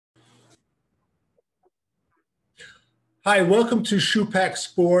Hi, welcome to Schupak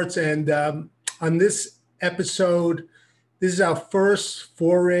Sports. And on this episode, this is our first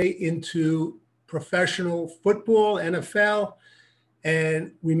foray into professional football, NFL,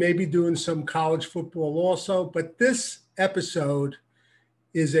 and we may be doing some college football also. But this episode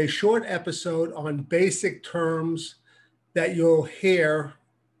is a short episode on basic terms that you'll hear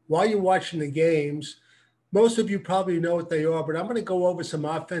while you're watching the games. Most of you probably know what they are, but I'm going to go over some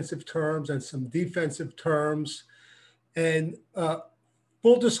offensive terms and some defensive terms. And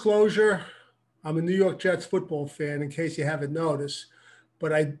full disclosure, I'm a New York Jets football fan, in case you haven't noticed,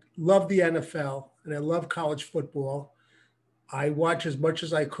 but I love the NFL and I love college football. I watch as much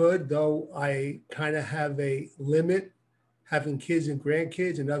as I could, though I kind of have a limit, having kids and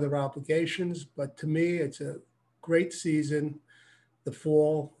grandkids and other obligations. But to me, it's a great season, the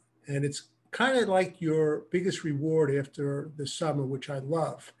fall, and it's kind of like your biggest reward after the summer, which I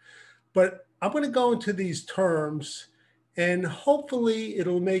love. But I'm going to go into these terms, and hopefully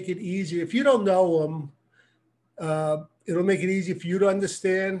it'll make it easier. If you don't know them, it'll make it easy for you to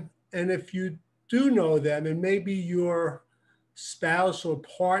understand. And if you do know them, and maybe your spouse or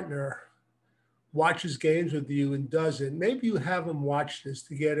partner watches games with you and doesn't, maybe you have them watch this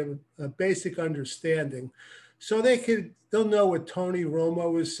to get a basic understanding. So they'll know what Tony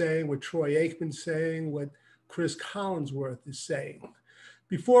Romo is saying, what Troy Aikman's saying, what Cris Collinsworth is saying.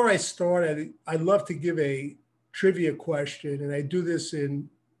 Before I start, I'd love to give a trivia question, and I do this in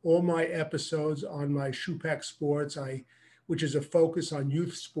all my episodes on my Schupak Sports, which is a focus on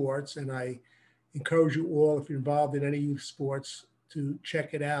youth sports, and I encourage you all, if you're involved in any youth sports, to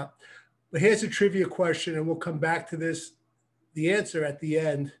check it out. But here's a trivia question, and we'll come back to this, the answer at the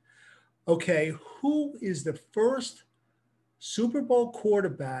end. Okay, who is the first Super Bowl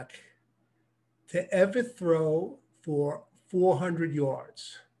quarterback to ever throw for 400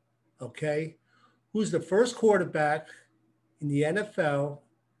 yards? Okay. Who's the first quarterback in the NFL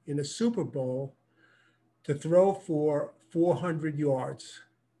in a Super Bowl to throw for 400 yards?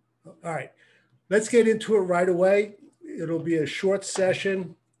 All right, let's get into it right away. It'll be a short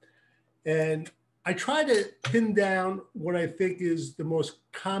session. And I try to pin down what I think is the most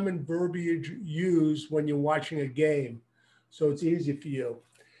common verbiage used when you're watching a game, so it's easy for you.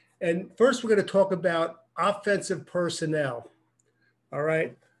 And first, we're going to talk about offensive personnel. All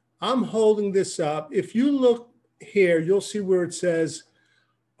right. I'm holding this up. If you look here, you'll see where it says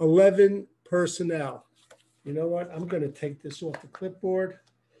 11 personnel. You know what? I'm going to take this off the clipboard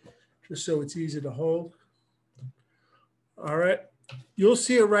just so it's easy to hold. All right. You'll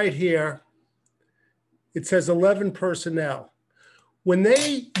see it right here. It says 11 personnel. When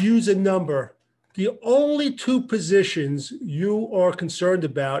they use a number, the only two positions you are concerned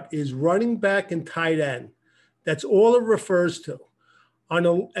about is running back and tight end. That's all it refers to.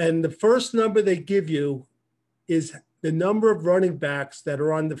 And the first number they give you is the number of running backs that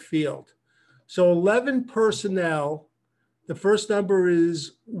are on the field. So 11 personnel, the first number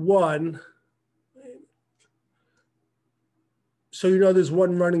is 1. So you know there's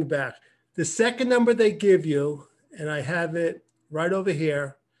one running back. The second number they give you, and I have it right over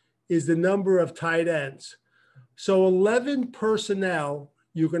here, is the number of tight ends. So 11 personnel,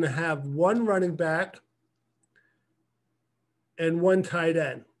 you're going to have one running back and one tight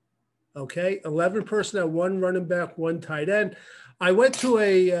end. Okay, 11 personnel, one running back, one tight end. I went to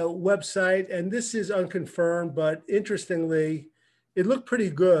a website, and this is unconfirmed, but interestingly, it looked pretty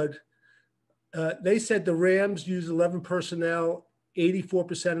good. They said the Rams use 11 personnel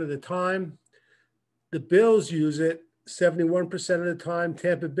 84% of the time. The Bills use it 71% of the time.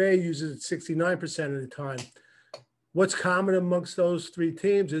 Tampa Bay uses it 69% of the time. What's common amongst those three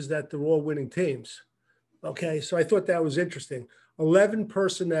teams is that they're all winning teams. Okay, so I thought that was interesting. 11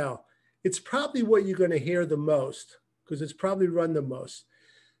 personnel. It's probably what you're going to hear the most because it's probably run the most.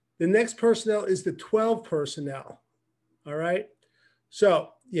 The next personnel is the 12 personnel. All right. So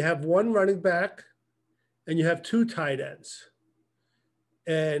you have one running back and you have two tight ends.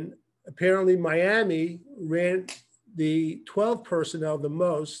 And apparently Miami ran the 12 personnel the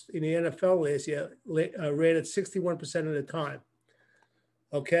most in the NFL last year, ran it 61% of the time.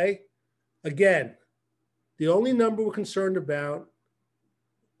 Okay. Again, the only number we're concerned about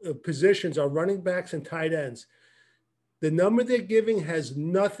positions are running backs and tight ends. The number they're giving has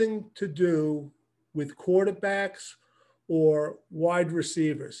nothing to do with quarterbacks or wide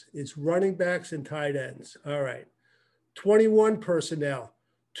receivers. It's running backs and tight ends. All right. 21 personnel,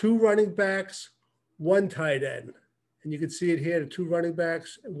 two running backs, one tight end. And you can see it here, the two running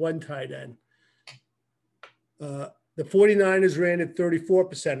backs, one tight end. The 49ers ran it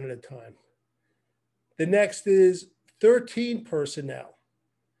 34% of the time. The next is 13 personnel.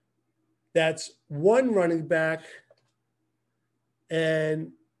 That's one running back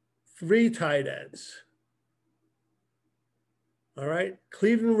and 3 tight ends. All right.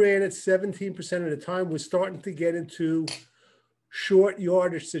 Cleveland ran it 17% of the time. We're starting to get into short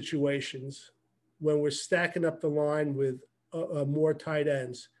yardage situations when we're stacking up the line with more tight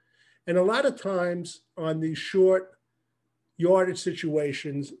ends. And a lot of times on these short yardage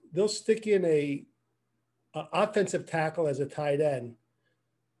situations, they'll stick in a offensive tackle as a tight end.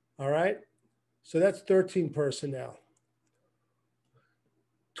 All right. So that's 13 personnel.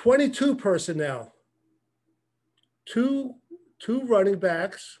 22 personnel. Two running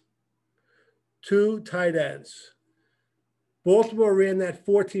backs, 2 tight ends. Baltimore ran that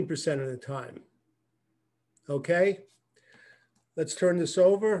 14% of the time. Okay. Let's turn this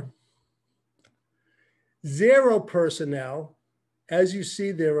over. 0 personnel. As you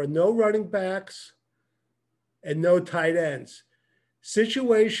see, there are no running backs and no tight ends.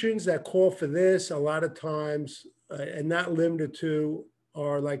 Situations that call for this a lot of times, and not limited to,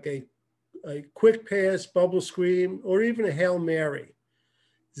 are like a quick pass, bubble screen, or even a Hail Mary.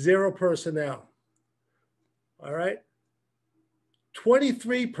 0 personnel. All right.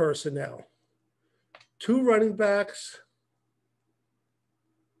 23 personnel. 2 running backs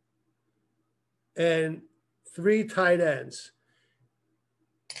and 3 tight ends.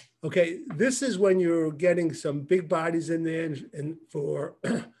 Okay, this is when you're getting some big bodies in there and for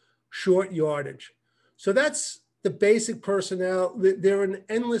short yardage. So that's the basic personnel. They're an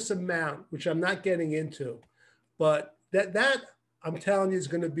endless amount, which I'm not getting into. But that I'm telling you is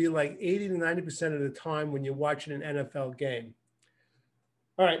going to be like 80 to 90% of the time when you're watching an NFL game.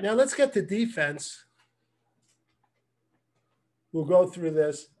 All right, now let's get to defense. We'll go through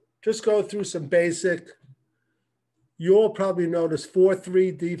this. Just go through some basic. You'll probably notice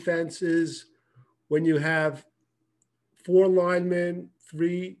 4-3 defenses when you have 4 linemen,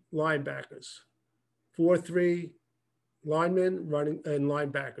 3 linebackers. 4-3 linemen, running, and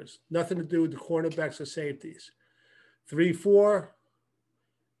linebackers. Nothing to do with the cornerbacks or safeties. 3-4,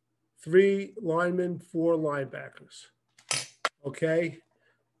 3 linemen, 4 linebackers. Okay?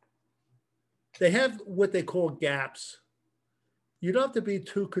 They have what they call gaps. You don't have to be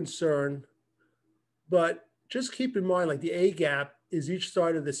too concerned, but just keep in mind, like the A gap is each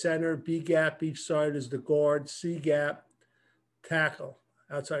side of the center, B gap, each side is the guard, C gap, tackle,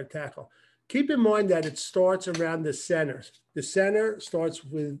 outside tackle. Keep in mind that it starts around the center. The center starts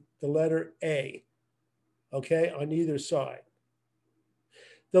with the letter A, okay, on either side.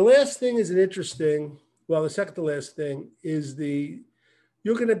 The last thing is an interesting, well, the second to last thing is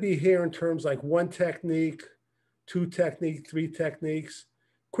you're going to be hearing terms like 1 technique, 2 technique, 3 techniques.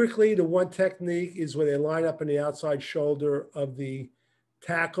 Quickly, the 1 technique is where they line up on the outside shoulder of the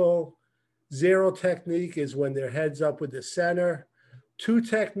tackle. 0 technique is when their heads up with the center. 2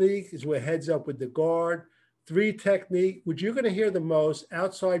 technique is where heads up with the guard. 3 technique, which you're going to hear the most,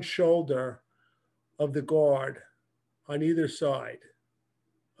 outside shoulder of the guard on either side.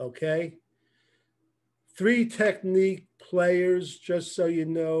 Okay? 3 technique players, just so you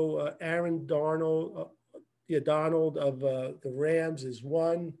know, Aaron Donald, Donald of the Rams is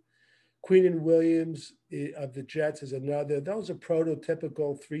 1. Queenan Williams of the Jets is another. Those are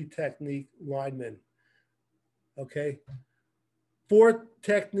prototypical 3 technique linemen. Okay. 4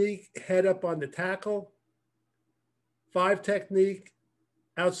 technique, head up on the tackle. 5 technique,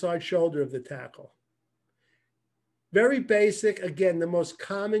 outside shoulder of the tackle. Very basic. Again, the most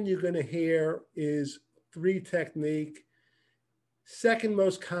common you're going to hear is 3 technique. Second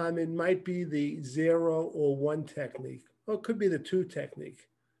most common might be the 0 or 1 technique. Or it could be the 2 technique.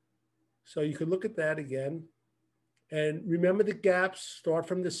 So you could look at that again. And remember the gaps start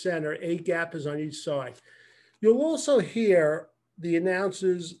from the center. A gap is on each side. You'll also hear the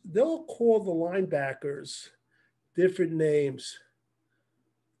announcers, they'll call the linebackers different names.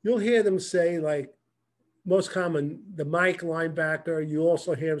 You'll hear them say, like, most common, the Mike linebacker. You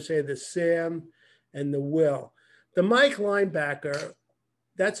also hear them say the Sam and the Will. The Mike linebacker,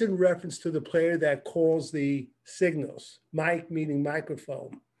 that's in reference to the player that calls the signals. Mike meaning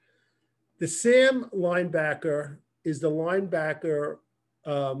microphone. The Sam linebacker is the linebacker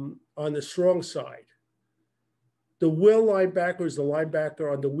on the strong side. The Will linebacker is the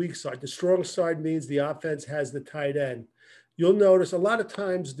linebacker on the weak side. The strong side means the offense has the tight end. You'll notice a lot of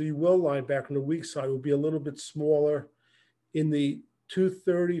times the Will linebacker on the weak side will be a little bit smaller in the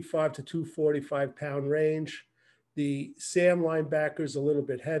 235 to 245 pound range. The Sam linebacker is a little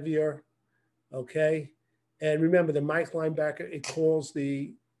bit heavier, okay? And remember, the Mike linebacker, it calls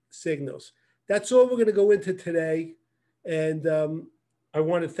the signals. That's all we're going to go into today. And I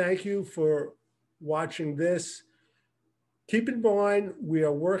want to thank you for watching this. Keep in mind, we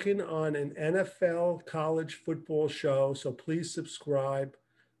are working on an NFL college football show, so please subscribe.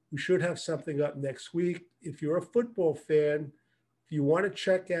 We should have something up next week. If you're a football fan, if you want to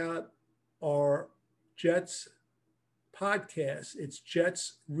check out our Jets podcast, it's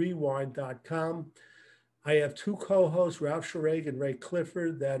jetsrewind.com. I have two co-hosts, Ralph Schrag and Ray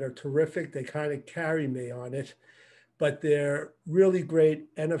Clifford, that are terrific. They kind of carry me on it, but they're really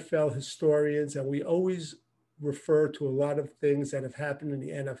great NFL historians, and we always refer to a lot of things that have happened in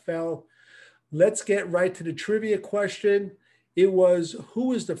the NFL. Let's get right to the trivia question. It was, who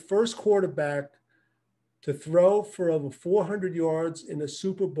was the first quarterback to throw for over 400 yards in a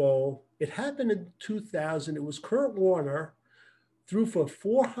Super Bowl? It happened in 2000. It was Kurt Warner, threw for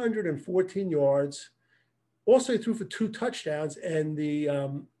 414 yards. Also, he threw for 2 touchdowns, and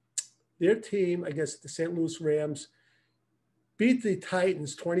their team, I guess the St. Louis Rams, beat the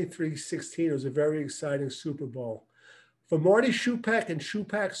Titans 23-16. It was a very exciting Super Bowl. For Marty Schupak and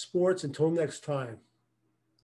Schupak Sports, until next time.